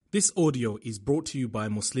This audio is brought to you by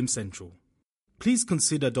Muslim Central. Please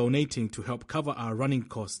consider donating to help cover our running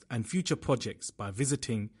costs and future projects by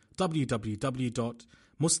visiting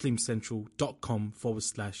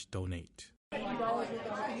www.muslimcentral.com/donate.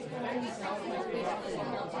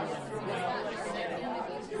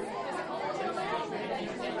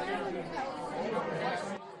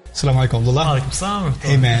 Assalamu alaikum, Abdullah. Alaikum salam.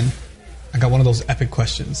 Hey man, I got one of those epic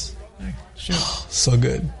questions. Sure. So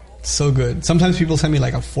good. So good. Sometimes people send me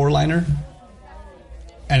like a 4-liner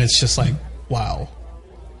and it's just like, wow.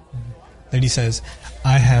 Lady says,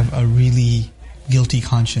 I have a really guilty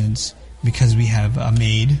conscience because we have a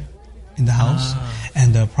maid in the house.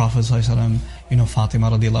 And the Prophet ﷺ,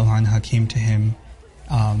 Fatima radiallahu anha came to him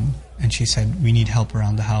and she said, we need help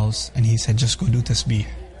around the house. And he said, just go do tasbih.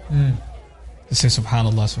 They say,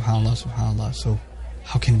 subhanallah, subhanallah, subhanallah. So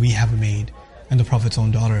how can we have a maid? And the Prophet's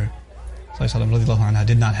own daughter ﷺ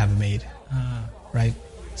did not have a maid. Right?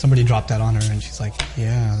 Somebody dropped that on her and she's like,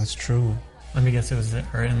 yeah, that's true. Let me guess, it was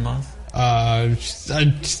her in-laws? I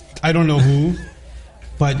don't know who.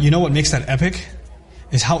 But you know what makes that epic?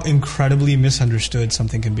 Is how incredibly misunderstood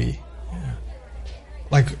something can be. Yeah.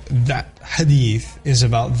 Like that hadith is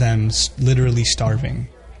about them literally starving.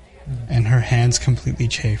 And her hands completely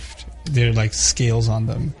chafed. They're like scales on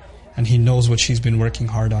them. And he knows what she's been working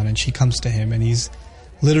hard on. And she comes to him and he's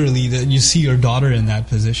literally, you see your daughter in that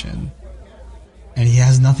position. And he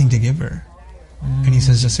has nothing to give her. And he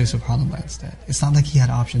says, just say subhanallah instead. It's not like he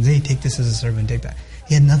had options. Hey, take this as a servant, take that.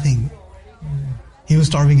 He had nothing. He was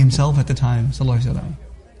starving himself at the time, sallallahu alaihi wasallam.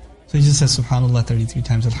 So he just says subhanallah 33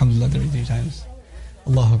 times, alhamdulillah 33 times,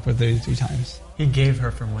 Allahu Akbar 33 times. He gave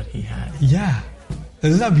her from what he had. Yeah.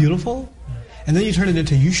 Isn't that beautiful? And then you turn it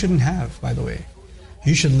into, you shouldn't have, by the way.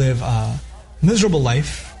 You should live a miserable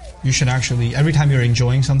life. You should actually, every time you're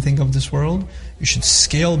enjoying something of this world, you should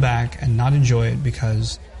scale back and not enjoy it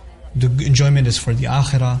because the enjoyment is for the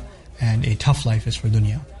akhirah and a tough life is for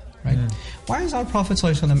dunya. Right? Why is our Prophet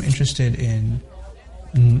ﷺ interested in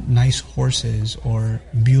nice horses or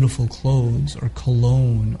beautiful clothes or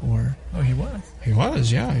cologne or... Oh, he was? He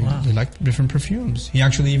was, yeah. Wow. He liked different perfumes. He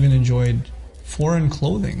actually even enjoyed foreign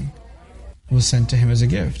clothing. It was sent to him as a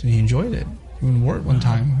gift and he enjoyed it. He even wore it one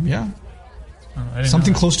time. Yeah. Oh,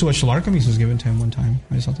 Something close to a shalwar kameez was given to him one time.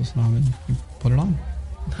 And he put it on.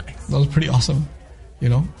 Nice. That was pretty awesome.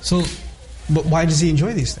 So, but why does he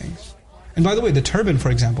enjoy these things? And by the way, the turban, for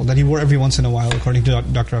example, that he wore every once in a while, according to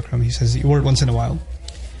Dr. Akram, he says he wore it once in a while.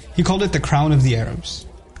 He called it the crown of the Arabs.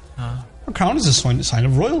 A crown is a sign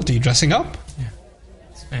of royalty, dressing up. Yeah.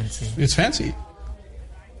 It's fancy. It's fancy.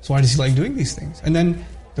 So why does he like doing these things? And then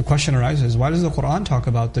the question arises, why does the Quran talk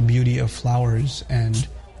about the beauty of flowers and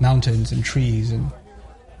mountains and trees? And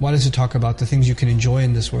why does it talk about the things you can enjoy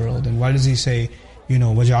in this world? And why does he say,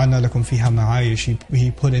 وَجَعَلْنَا لَكُمْ فِيهَا مَعَايِشِ? He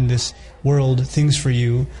put in this world things for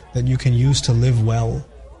you that you can use to live well.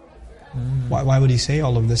 Why would he say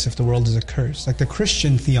all of this if the world is a curse? Like the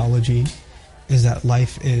Christian theology is that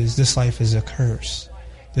this life is a curse.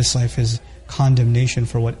 This life is condemnation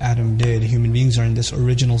for what Adam did. Human beings are in this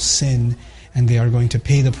original sin and they are going to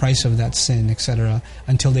pay the price of that sin, etc.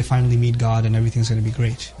 until they finally meet God and everything's going to be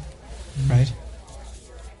great. Right?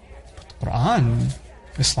 But the Quran,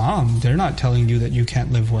 Islam, they're not telling you that you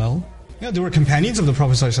can't live well. Yeah, there were companions of the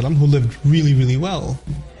Prophet ﷺ who lived really, really well.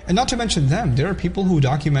 And not to mention them, there are people who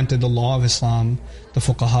documented the law of Islam, the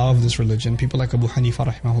fuqaha of this religion, people like Abu Hanifa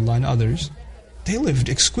rahimahullah and others. They lived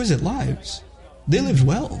exquisite lives. They lived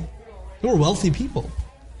well. They were wealthy people.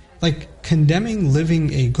 Like condemning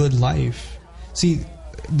living a good life. See,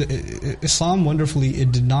 Islam wonderfully,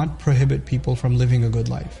 it did not prohibit people from living a good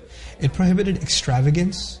life. It prohibited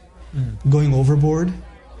extravagance, going overboard.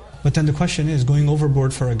 But then the question is, going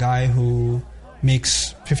overboard for a guy who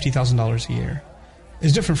makes $50,000 a year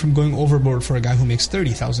is different from going overboard for a guy who makes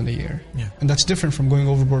 $30,000 a year. Yeah. And that's different from going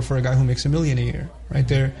overboard for a guy who makes $1 million a year. Right?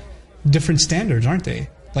 They're different standards, aren't they?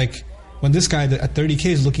 Like when this guy at 30K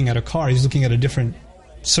is looking at a car, he's looking at a different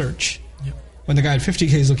search. Yep. When the guy at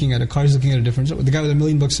 50K is looking at a car, he's looking at a different search. The guy with $1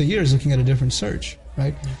 million a year is looking at a different search.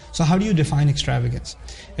 Right? Yeah. So how do you define extravagance?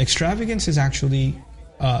 Extravagance is actually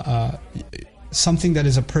something that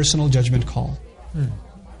is a personal judgment call.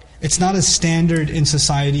 It's not a standard in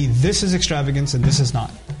society, this is extravagance and this is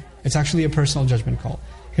not. It's actually a personal judgment call.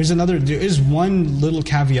 There is one little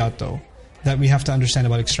caveat though, that we have to understand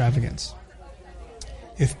about extravagance.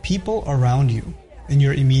 If people around you, in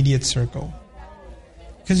your immediate circle,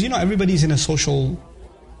 because everybody's in a social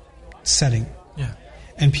setting. Yeah.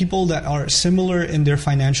 And people that are similar in their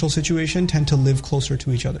financial situation tend to live closer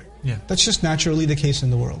to each other. Yeah. That's just naturally the case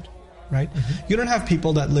in the world. Right? You don't have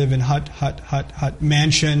people that live in hut,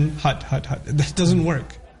 mansion, hut. That doesn't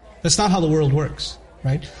work. That's not how the world works,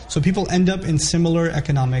 right? So people end up in similar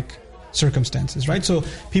economic circumstances, right? So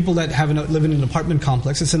people that live in an apartment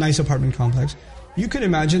complex, it's a nice apartment complex, you could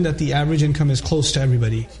imagine that the average income is close to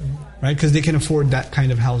everybody, right? Because they can afford that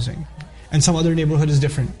kind of housing. And some other neighborhood is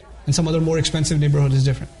different. And some other more expensive neighborhood is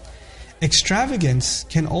different. Extravagance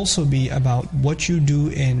can also be about what you do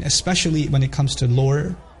in, especially when it comes to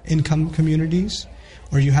lower income communities,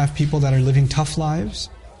 where you have people that are living tough lives,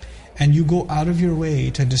 and you go out of your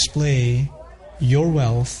way to display your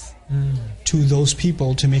wealth to those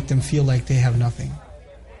people to make them feel like they have nothing.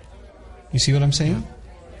 You see what I'm saying? Yeah.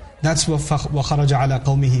 That's what وَخَرَجَ عَلَىٰ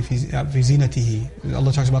قَوْمِهِ فِي زِينَتِهِ.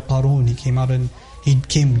 Allah talks about Qarun. He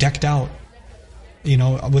came decked out,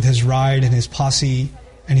 with his ride and his posse,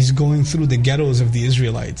 and he's going through the ghettos of the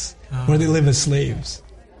Israelites, where they live as slaves.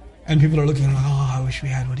 And people are looking like, oh, I wish we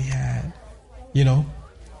had what he had.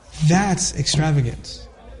 That's extravagance.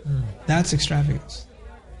 That's extravagance.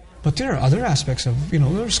 But there are other aspects of,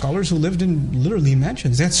 there are scholars who lived in literally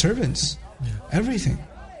mansions. They had servants. Everything.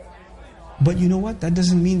 But you know what? That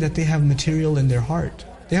doesn't mean that they have material in their heart.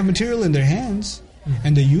 They have material in their hands,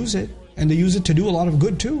 and they use it. And they use it to do a lot of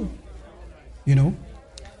good too.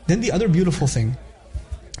 Then the other beautiful thing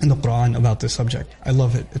in the Quran about this subject, I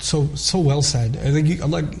love it. It's so well said. I think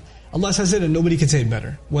Allah says it and nobody can say it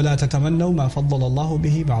better. وَلَا تَتَمَنَّوْا مَا فَضَّلَ اللَّهُ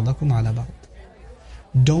بِهِ بَعْضَكُمْ عَلَى بَعْضٍ.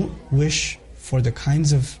 Don't wish for the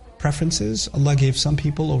kinds of preferences Allah gave some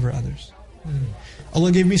people over others.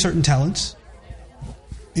 Allah gave me certain talents.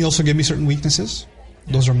 He also gave me certain weaknesses.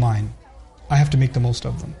 Those are mine. I have to make the most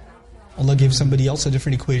of them. Allah gave somebody else a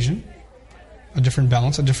different equation, a different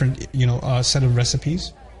balance, a different set of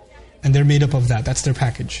recipes, and they're made up of that. That's their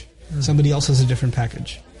package. Somebody else has a different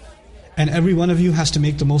package. And every one of you has to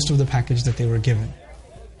make the most of the package that they were given.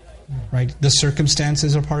 Right? The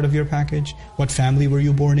circumstances are part of your package. What family were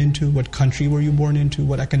you born into? What country were you born into?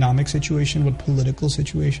 What economic situation? What political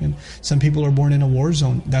situation? Some people are born in a war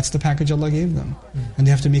zone. That's the package Allah gave them. And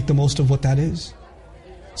they have to make the most of what that is.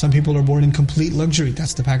 Some people are born in complete luxury.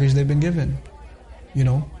 That's the package they've been given.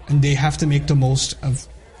 And they have to make the most of,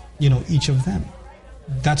 each of them.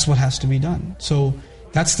 That's what has to be done. So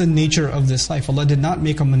that's the nature of this life. Allah did not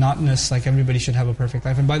make a monotonous, like everybody should have a perfect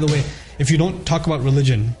life. And by the way, if you don't talk about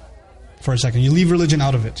religion for a second, you leave religion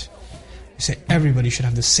out of it. You say everybody should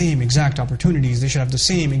have the same exact opportunities. They should have the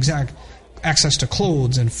same exact access to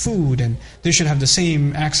clothes and food, and they should have the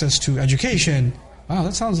same access to education. Wow,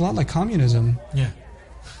 that sounds a lot like communism. Yeah.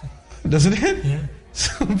 Doesn't it? Yeah.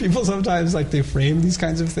 Some people sometimes they frame these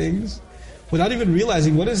kinds of things without even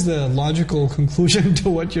realizing what is the logical conclusion to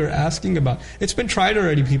what you're asking about. It's been tried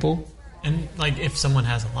already, people. And if someone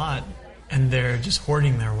has a lot and they're just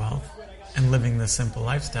hoarding their wealth and living this simple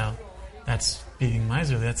lifestyle, that's being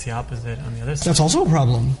miserly. That's the opposite on the other side. That's also a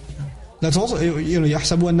problem. That's also,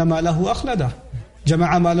 يَحْسَبُ أَنَّ مَالَهُ أَخْلَدَهُ جَمَعَ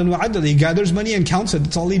مَالًا وَعَدَّهُ. He gathers money and counts it.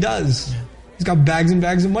 That's all he does. Yeah. He's got bags and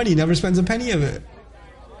bags of money. He never spends a penny of it.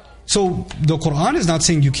 So the Quran is not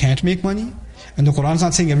saying you can't make money, and the Quran is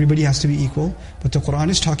not saying everybody has to be equal, but the Quran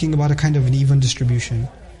is talking about a kind of an even distribution.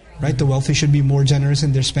 Right? The wealthy should be more generous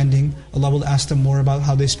in their spending. Allah will ask them more about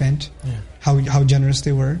how they spent, how generous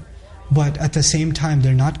they were. But at the same time,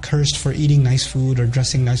 they're not cursed for eating nice food or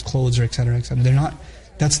dressing nice clothes or etc. etc.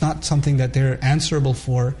 That's not something that they're answerable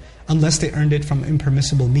for unless they earned it from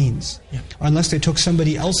impermissible means. Or unless they took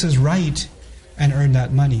somebody else's right and earned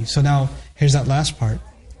that money. So now, here's that last part.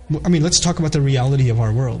 Let's talk about the reality of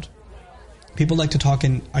our world. People like to talk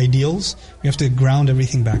in ideals. We have to ground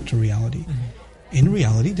everything back to reality. In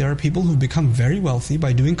reality, there are people who become very wealthy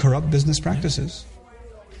by doing corrupt business practices.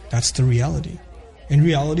 That's the reality. In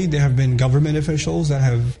reality, there have been government officials that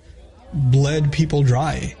have bled people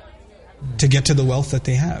dry to get to the wealth that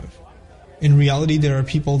they have. In reality, there are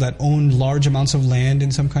people that own large amounts of land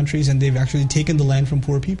in some countries and they've actually taken the land from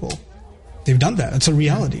poor people. They've done that. It's a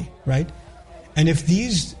reality, right? And if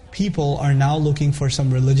these people are now looking for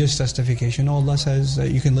some religious justification, Allah says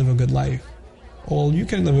that you can live a good life. Well, you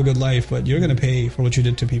can live a good life, but you're going to pay for what you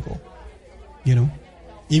did to people.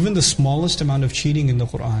 Even the smallest amount of cheating in the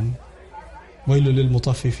Quran, وَيْلُ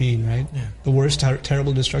لِلْمُطَفِّفِينَ, right? Yeah. The worst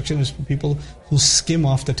terrible destruction is for people who skim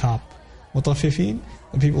off the top. Mutaffifin,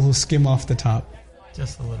 the people who skim off the top.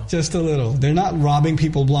 Just a little. Just a little. They're not robbing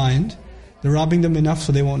people blind. They're robbing them enough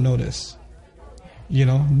so they won't notice.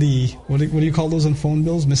 What do you call those on phone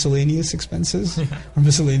bills? Miscellaneous expenses? Or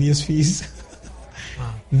miscellaneous fees?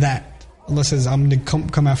 Wow. That. Allah says, I'm going to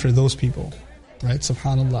come after those people. Right?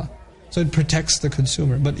 Subhanallah. So it protects the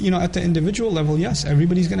consumer. But, at the individual level, yes,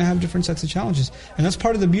 everybody's going to have different sets of challenges. And that's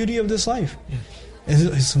part of the beauty of this life.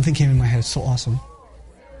 Yeah. Something came in my head. It's so awesome.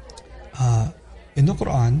 In the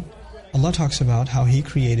Quran, Allah talks about how He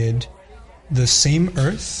created the same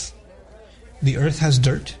earth. The earth has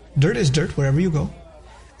dirt. Dirt is dirt wherever you go.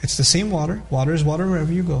 It's the same water. Water is water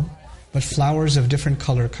wherever you go. But flowers of different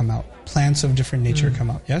color come out. Plants of different nature come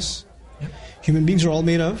out. Yes? Yep. Human beings are all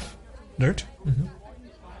made of dirt. Mm-hmm.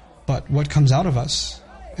 But what comes out of us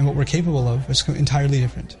and what we're capable of is entirely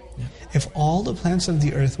different. Yeah. If all the plants of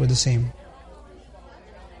the earth were the same,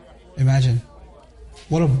 imagine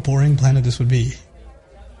what a boring planet this would be.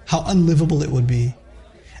 How unlivable it would be.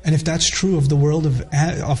 And if that's true of the world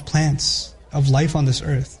of plants, of life on this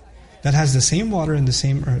earth, that has the same water and the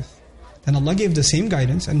same earth, then Allah gave the same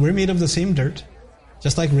guidance, and we're made of the same dirt.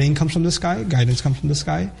 Just like rain comes from the sky, guidance comes from the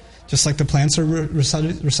sky. Just like the plants are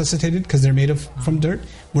resuscitated because they're made from dirt.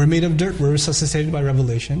 We're made of dirt, we're resuscitated by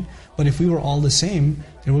revelation. But if we were all the same,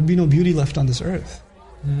 there would be no beauty left on this earth.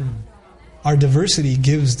 Our diversity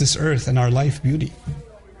gives this earth and our life beauty.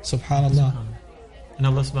 Subhanallah. And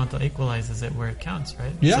Allah subhanahu wa ta'ala equalizes it where it counts,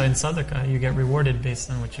 right? Yeah. So in sadaqah, you get rewarded based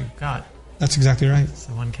on what you've got. That's exactly right.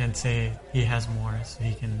 So one can't say he has more, so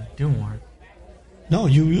he can do more. No,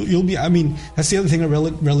 you'll be, I mean, that's the other thing of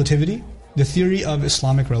relativity. The theory of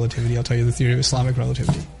Islamic relativity, I'll tell you the theory of Islamic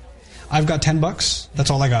relativity. I've got $10, that's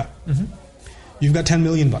all I got. Mm-hmm. You've got 10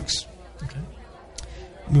 million bucks. Okay.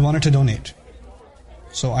 We wanted to donate.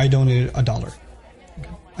 So I donated $1. Okay.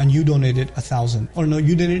 And you donated 1,000. Or no,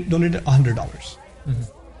 you donated $100. Mm-hmm.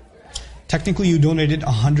 Technically, you donated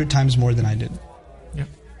 100 times more than I did. Yep.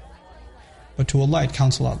 But to Allah, it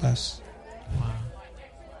counts a lot less. Wow.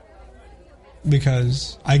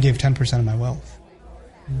 Because I gave 10% of my wealth.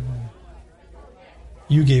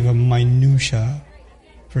 You gave a minutia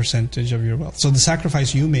percentage of your wealth. So the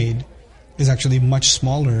sacrifice you made is actually much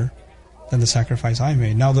smaller than the sacrifice I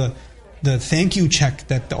made. Now the thank you check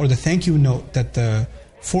or the thank you note that the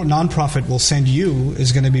non-profit will send you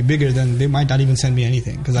is going to be bigger than they might not even send me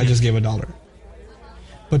anything because I just gave $1.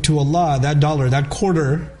 But to Allah, that dollar, that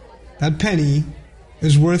quarter, that penny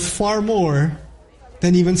is worth far more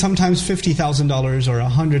than even sometimes $50,000 or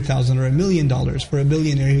 $100,000 or $1 million for a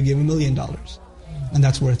billionaire who gave $1 million. And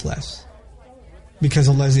that's worth less. Because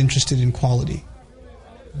Allah is interested in quality.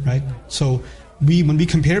 Right? So when we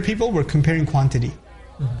compare people, we're comparing quantity.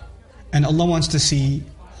 And Allah wants to see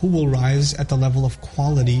who will rise at the level of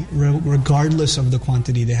quality regardless of the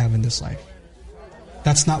quantity they have in this life.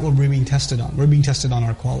 That's not what we're being tested on. We're being tested on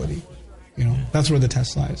our quality. That's where the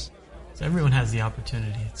test lies. So everyone has the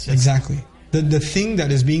opportunity. It's just exactly. The thing that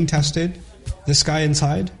is being tested, this guy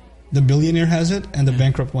inside, the billionaire has it, and the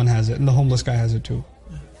bankrupt one has it, and the homeless guy has it too.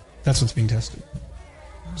 That's what's being tested.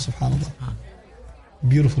 SubhanAllah.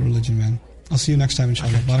 Beautiful religion, man. I'll see you next time,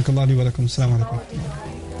 inshallah. Barakallahu wa lakum. Assalamu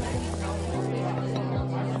alaikum.